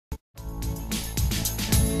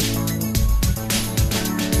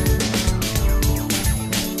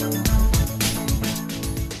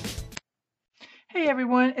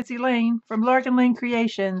everyone, it's Elaine from Lark and Lane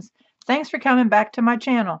Creations. Thanks for coming back to my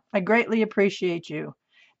channel. I greatly appreciate you.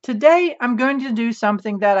 Today I'm going to do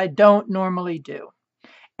something that I don't normally do,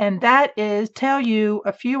 and that is tell you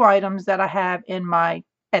a few items that I have in my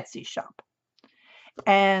Etsy shop.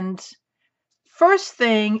 And first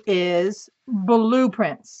thing is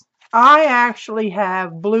blueprints. I actually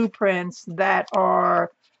have blueprints that are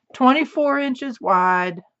 24 inches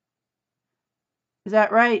wide. Is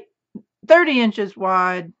that right? 30 inches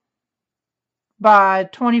wide by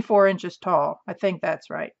 24 inches tall. I think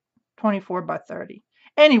that's right. 24 by 30.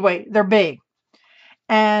 Anyway, they're big.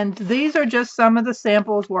 And these are just some of the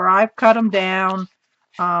samples where I've cut them down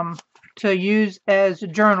to use as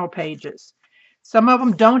journal pages. Some of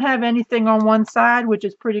them don't have anything on one side, which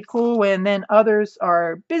is pretty cool. And then others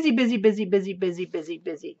are busy, busy, busy, busy, busy, busy,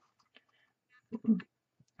 busy.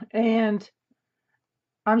 And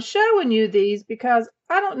I'm showing you these because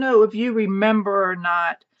I don't know if you remember or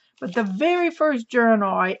not, but the very first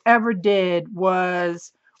journal I ever did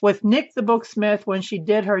was with Nick the Booksmith when she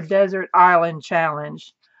did her Desert Island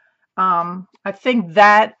Challenge. I think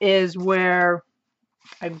that is where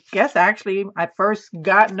I guess actually I first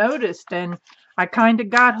got noticed and I kind of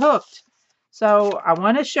got hooked. So I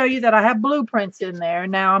want to show you that I have blueprints in there.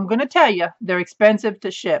 Now I'm going to tell you they're expensive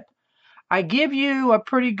to ship. I give you a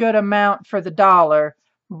pretty good amount for the dollar,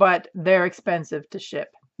 but they're expensive to ship.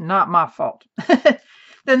 Not my fault.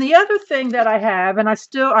 Then the other thing that I have, and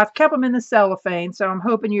I've kept them in the cellophane, so I'm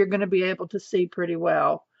hoping you're going to be able to see pretty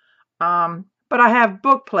well. But I have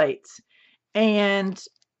book plates, and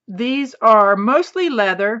these are mostly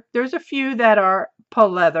leather. There's a few that are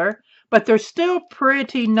leather, but they're still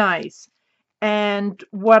pretty nice. And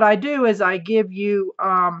what I do is I give you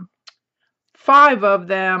 5 of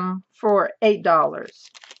them for $8.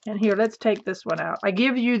 And here, let's take this one out. I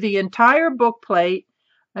give you the entire book plate.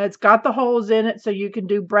 It's got the holes in it so you can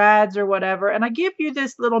do brads or whatever. And I give you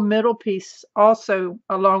this little middle piece also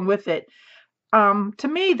along with it. To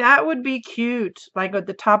me, that would be cute, like at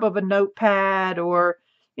the top of a notepad or,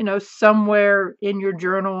 somewhere in your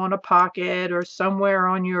journal on a pocket or somewhere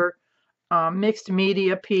on your mixed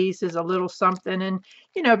media piece is a little something. And,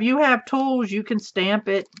 if you have tools, you can stamp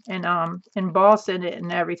it and emboss it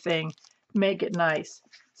and everything, make it nice.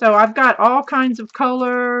 So I've got all kinds of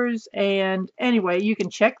colors, and anyway, you can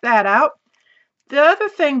check that out. The other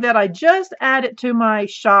thing that I just added to my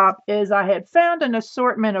shop is I had found an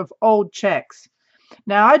assortment of old checks.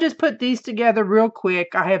 Now I just put these together real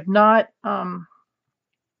quick. I have not,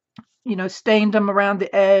 stained them around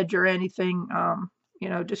the edge or anything,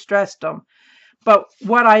 distressed them. But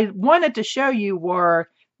what I wanted to show you were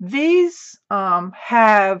these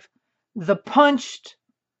have the punched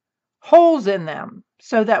holes in them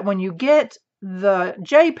so that when you get the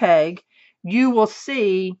JPEG, you will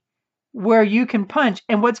see where you can punch.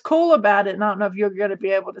 And what's cool about it, and I don't know if you're going to be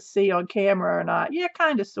able to see on camera or not. Yeah,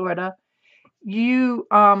 kind of, sort of.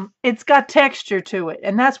 It's got texture to it,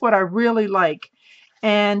 and that's what I really like.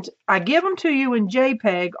 And I give them to you in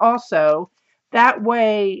JPEG also. That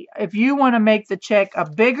way, if you want to make the check a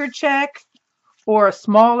bigger check or a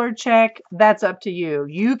smaller check, that's up to you.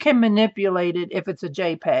 You can manipulate it if it's a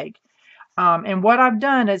JPEG. And what I've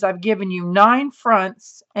done is I've given you 9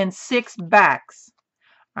 fronts and 6 backs.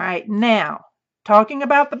 All right, now, talking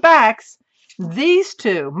about the backs, these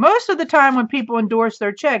two, most of the time when people endorse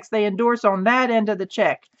their checks, they endorse on that end of the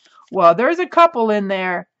check. Well, there's a couple in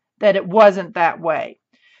there that it wasn't that way.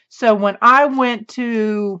 So when I went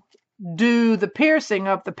to do the piercing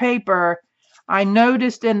of the paper, I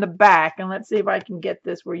noticed in the back, and let's see if I can get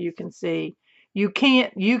this where you can see. You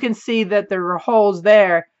can see that there are holes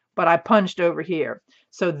there, but I punched over here.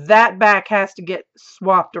 So that back has to get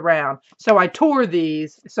swapped around. So I tore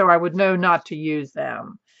these so I would know not to use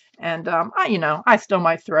them. And, I still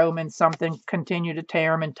might throw them in something, continue to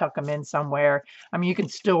tear them and tuck them in somewhere. I mean, you can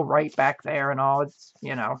still write back there and all, it's,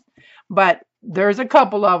 But there's a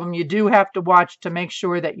couple of them you do have to watch to make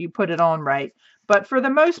sure that you put it on right. But for the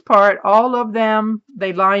most part, all of them,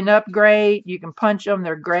 they line up great. You can punch them.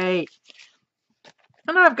 They're great.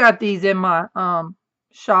 And I've got these in my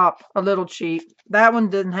shop a little cheap. That one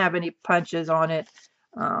didn't have any punches on it,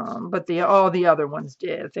 but all the other ones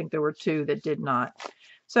did. I think there were 2 that did not.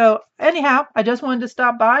 So anyhow, I just wanted to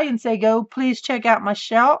stop by and say, please check out my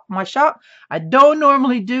shop. I don't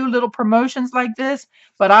normally do little promotions like this,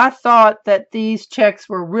 but I thought that these checks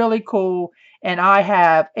were really cool, and I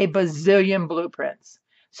have a bazillion blueprints.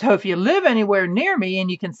 So if you live anywhere near me and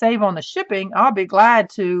you can save on the shipping, I'll be glad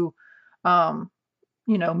to,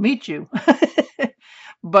 meet you.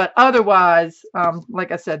 But otherwise,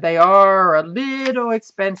 like I said, they are a little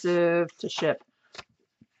expensive to ship.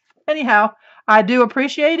 Anyhow, I do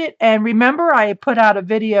appreciate it. And remember, I put out a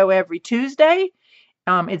video every Tuesday.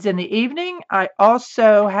 It's in the evening. I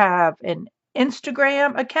also have an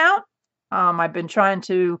Instagram account. I've been trying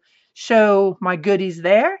to show my goodies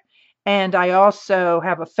there. And I also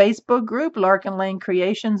have a Facebook group, Larkin Lane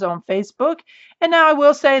Creations on Facebook. And now I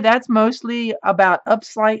will say that's mostly about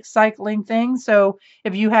upcycling things. So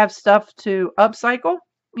if you have stuff to upcycle,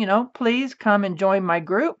 please come and join my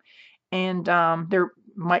group. And there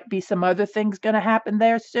might be some other things going to happen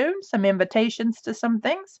there soon, some invitations to some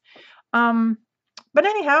things. Um, but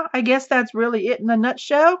anyhow, I guess that's really it in a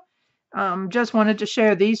nutshell. Just wanted to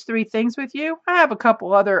share these three things with you. I have a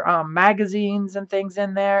couple other magazines and things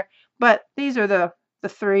in there, but these are the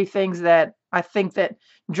three things that I think that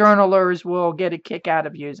journalers will get a kick out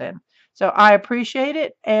of using. So I appreciate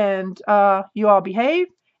it, and you all behave,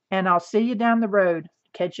 and I'll see you down the road.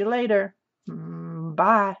 Catch you later.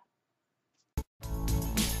 Bye.